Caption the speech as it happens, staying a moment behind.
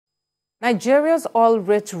Nigeria's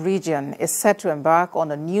oil-rich region is set to embark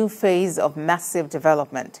on a new phase of massive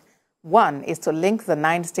development. One is to link the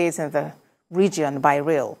 9 states in the region by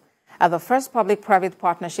rail. At the first Public-Private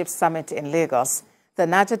Partnership Summit in Lagos, the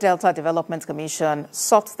Niger Delta Development Commission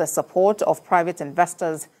sought the support of private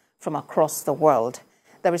investors from across the world.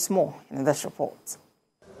 There is more in this report.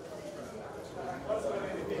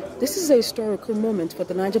 This is a historical moment for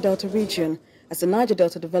the Niger Delta region, as the Niger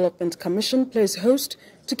Delta Development Commission plays host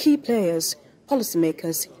to key players,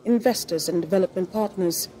 policymakers, investors and development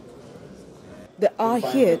partners. They are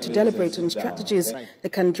here to deliberate on strategies that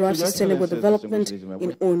can drive sustainable development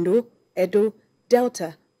in Ondo, Edo,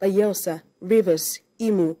 Delta, Bayelsa, Rivers,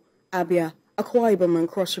 Imo, Abia, Akwa Ibom and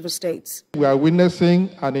Cross River states. We are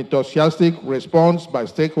witnessing an enthusiastic response by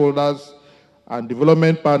stakeholders and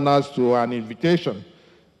development partners to an invitation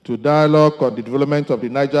to dialogue on the development of the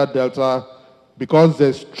Niger Delta, because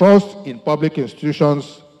there's trust in public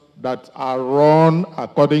institutions that are run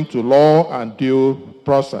according to law and due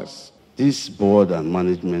process. This board and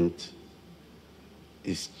management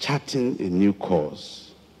is charting a new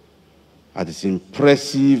course that is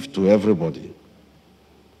impressive to everybody.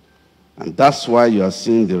 And that's why you are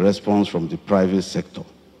seeing the response from the private sector.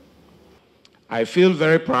 I feel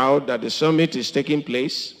very proud that the summit is taking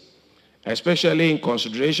place, especially in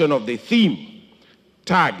consideration of the theme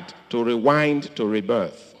tagged to rewind to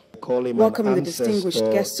rebirth. Welcoming the distinguished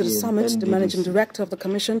guests to the summit, the managing director of the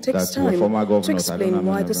commission takes time to explain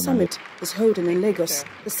why the summit is holding in Lagos,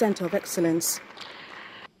 the center of excellence.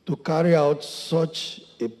 To carry out such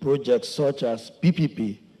a project such as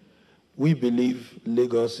PPP, we believe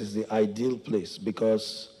Lagos is the ideal place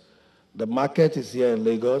because the market is here in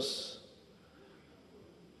Lagos,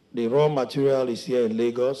 the raw material is here in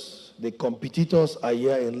Lagos, the competitors are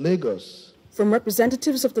here in Lagos. From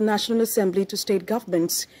representatives of the National Assembly to state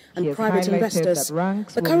governments and private investors,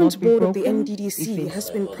 the current board of the NDDC has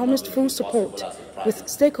been promised full support, with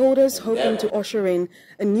stakeholders hoping to usher in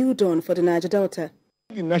a new dawn for the Niger Delta.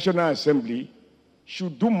 The National Assembly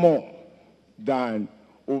should do more than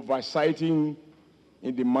oversighting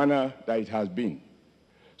in the manner that it has been.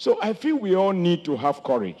 So I feel we all need to have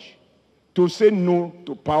courage to say no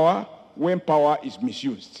to power when power is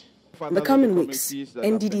misused. In the coming weeks,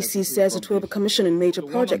 NDDC says it will be commissioning major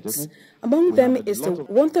projects. Among them is the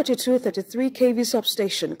 132-33 kV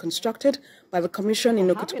substation constructed by the Commission in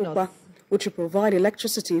Okutukpa, which will provide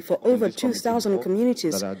electricity for over 2,000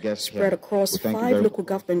 communities spread across 5 local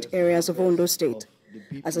government areas of Ondo State.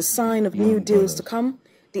 As a sign of new deals to come,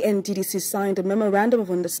 the NDDC signed a memorandum of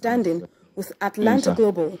understanding with Atlanta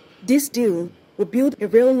Global. This deal will build a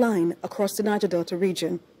rail line across the Niger Delta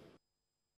region.